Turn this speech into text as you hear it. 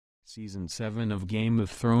Season 7 of Game of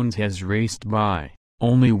Thrones has raced by,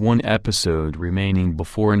 only one episode remaining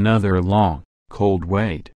before another long, cold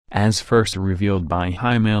wait, as first revealed by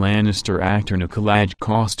Jaime Lannister actor Nikolaj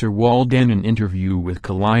Coster-Waldau in an interview with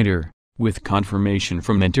Collider. With confirmation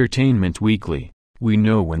from Entertainment Weekly, we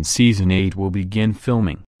know when Season 8 will begin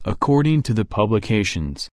filming. According to the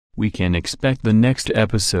publications, we can expect the next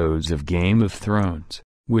episodes of Game of Thrones,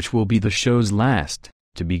 which will be the show's last,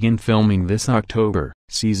 to begin filming this October.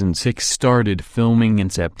 Season 6 started filming in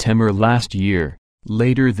September last year,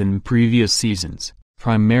 later than previous seasons,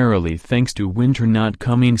 primarily thanks to winter not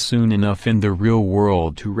coming soon enough in the real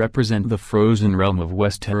world to represent the frozen realm of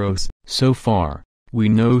Westeros. So far, we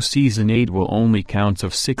know Season 8 will only count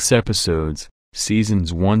of 6 episodes.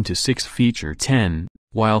 Seasons 1 to 6 feature 10,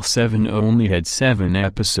 while 7 only had 7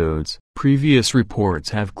 episodes. Previous reports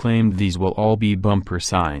have claimed these will all be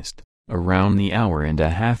bumper-sized, around the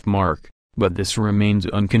hour-and-a-half mark, but this remains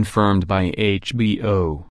unconfirmed by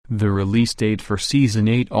HBO. The release date for Season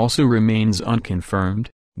 8 also remains unconfirmed,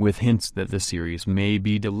 with hints that the series may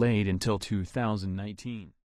be delayed until 2019.